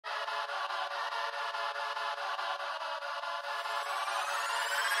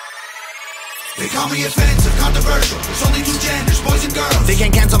They call me offensive, controversial. There's only two genders, boys and girls. They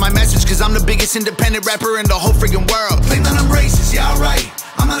can't cancel my message cause I'm the biggest independent rapper in the whole freaking world. Claim that I'm racist, yeah, alright.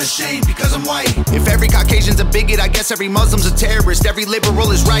 I'm not ashamed because I'm white. If every Caucasian's a bigot, I guess every Muslim's a terrorist. Every liberal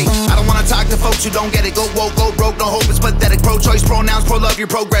is right. I don't wanna talk to folks who don't get it. Go woke, go broke, no hope, it's pathetic. Pro-choice, pronouns, pro-love,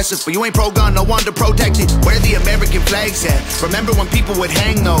 you're progressive. But you ain't pro-gun, no one to protect it. Where the American flags at? Remember when people would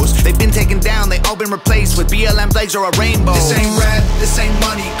hang those? They've been taken down, they all been replaced with BLM flags or a rainbow. This ain't rap, this ain't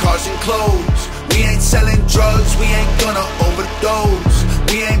money, cars and clothes. We ain't selling drugs, we ain't gonna overdose.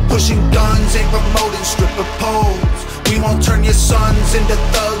 We ain't pushing guns, ain't promoting stripper poles. We won't turn your sons into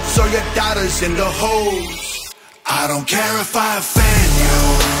thugs or your daughters into hoes. I don't care if I offend you.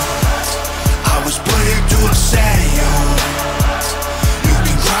 I was put here to upset you. You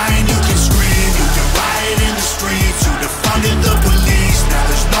can cry and you can scream, you can riot in the streets. You defunded the police, now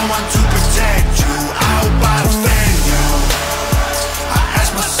there's no one to protect you. I hope I offend you. I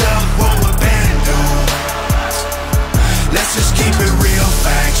ask myself what would Ben do. Let's just keep it real,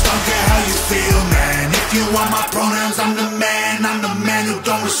 facts. Don't care how you feel, man. If you want my pronouns, I'm the man who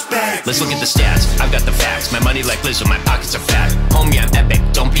don't respect. Let's look at the stats, I've got the facts. My money like Lizzo, my pockets are fat. Homie, I'm epic,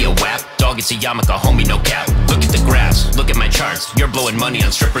 don't be a whack. Dog, it's a yarmulke, homie, no cap. Look at the graphs, look at my charts. You're blowing money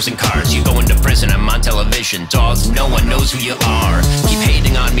on strippers and cars. You going to prison, I'm on television. Dogs, no one knows who you are. Keep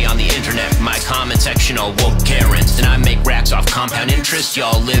hating on me on the internet. My comment section all woke Karens. And I make racks off compound interest.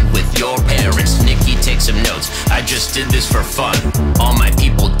 Y'all live with your parents. Nikki, take some notes, I just did this for fun. All my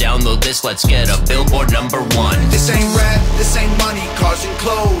people, download this, let's get a Billboard #1. This ain't rap, this ain't money, cars and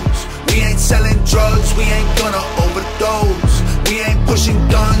clothes. We ain't selling drugs, we ain't gonna overdose. We ain't pushing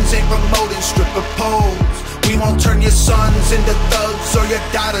guns, ain't promoting stripper poles. We won't turn your sons into thugs or your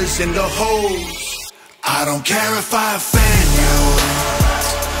daughters into hoes. I don't care if I offend you.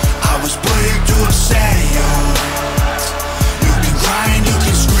 I was put here to upset you. You can cry and you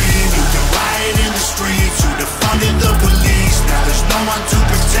can scream, you can riot in the streets. You defunded the police, now there's no one to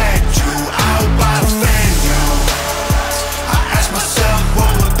protect you. I hope I offend you. I ask myself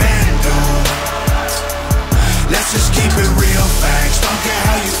what would Ben do. Let's just keep it real, facts. Don't care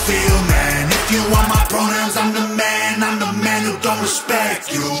how you feel, man. If you want my pronouns, I'm the man who don't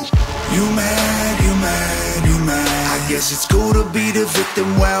respect you. You mad, you mad, you mad. I guess it's cool to be the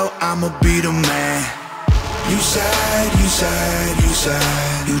victim, well, I'ma be the man. You sad, you sad, you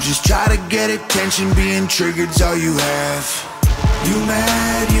sad. You just try to get attention, being triggered's all you have. You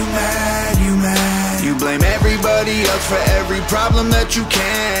mad, you mad, you mad. You blame everybody else for every problem that you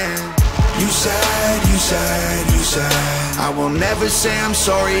can. You sad, you sad, you sad. I will never say I'm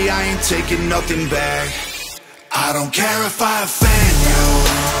sorry, I ain't taking nothing back. I don't care if I offend you.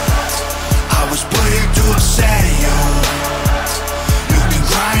 I was put here to upset you. You can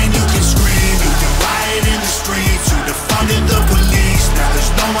cry and you can scream, you can riot in the streets. You defunded the police, now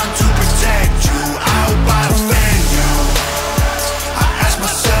there's no one to protect you. I hope I offend you. I ask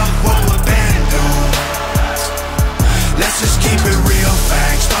myself what would Ben do. Let's just keep it real,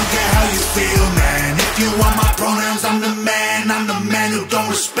 facts. Don't care how you feel, man. If you want my pronouns, I'm the man who don't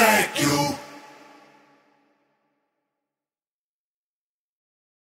respect you.